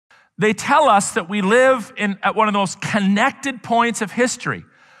they tell us that we live at one of the most connected points of history.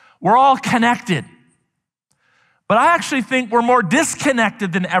 We're all connected. But I actually think we're more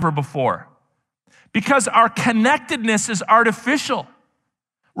disconnected than ever before because our connectedness is artificial.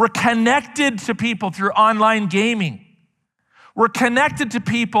 We're connected to people through online gaming. We're connected to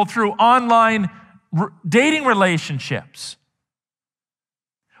people through online dating relationships.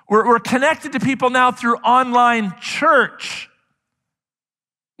 We're connected to people now through online church.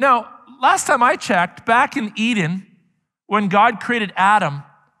 Now, last time I checked, back in Eden, when God created Adam,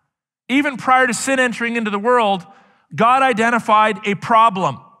 even prior to sin entering into the world, God identified a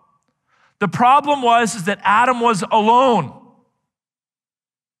problem. The problem was that Adam was alone.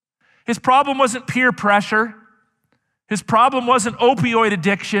 His problem wasn't peer pressure. His problem wasn't opioid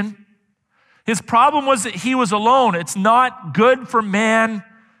addiction. His problem was that he was alone. It's not good for man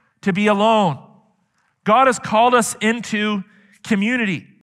to be alone. God has called us into community.